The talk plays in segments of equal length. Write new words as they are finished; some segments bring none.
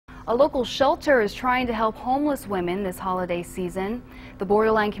A local shelter is trying to help homeless women this holiday season. The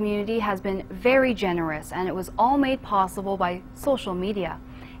borderline community has been very generous, and it was all made possible by social media.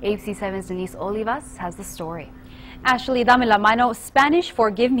 ABC-7's Denise Olivas has the story. Ashley, dame la mano, Spanish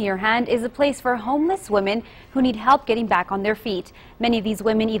for give me your hand, is a place for homeless women who need help getting back on their feet. Many of these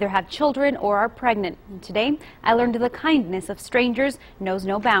women either have children or are pregnant. And today, I learned the kindness of strangers knows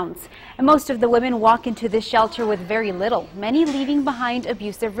no bounds. And most of the women walk into this shelter with very little, many leaving behind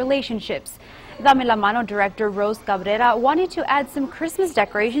abusive relationships. Dame la Mano director Rose Cabrera wanted to add some Christmas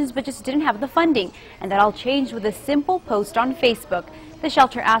decorations but just didn't have the funding. And that all changed with a simple post on Facebook. The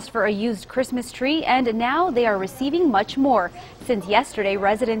shelter asked for a used Christmas tree, and now they are receiving much more. Since yesterday,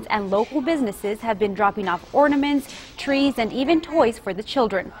 residents and local businesses have been dropping off ornaments, trees, and even toys for the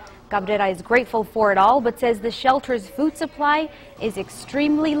children. Cabrera is grateful for it all, but says the shelter's food supply is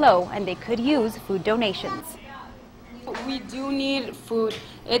extremely low and they could use food donations. We do need food.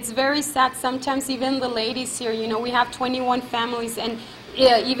 It's very sad. Sometimes even the ladies here, we have 21 families, and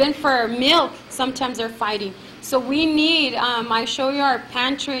even for milk, sometimes they're fighting. So we need, I show you our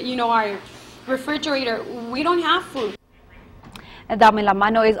pantry, our refrigerator. We don't have food. Dame la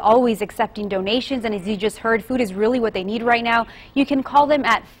Mano is always accepting donations, and as you just heard, food is really what they need right now. You can call them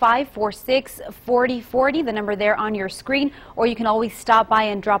at 546-4040, the number there on your screen, or you can always stop by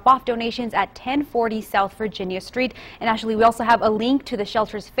and drop off donations at 1040 South Virginia Street. And actually, we also have a link to the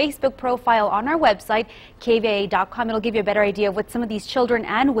shelter's Facebook profile on our website, KVIA.com. It'll give you a better idea of what some of these children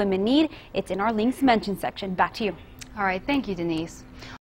and women need. It's in our links mentioned section. Back to you. All right, thank you, Denise.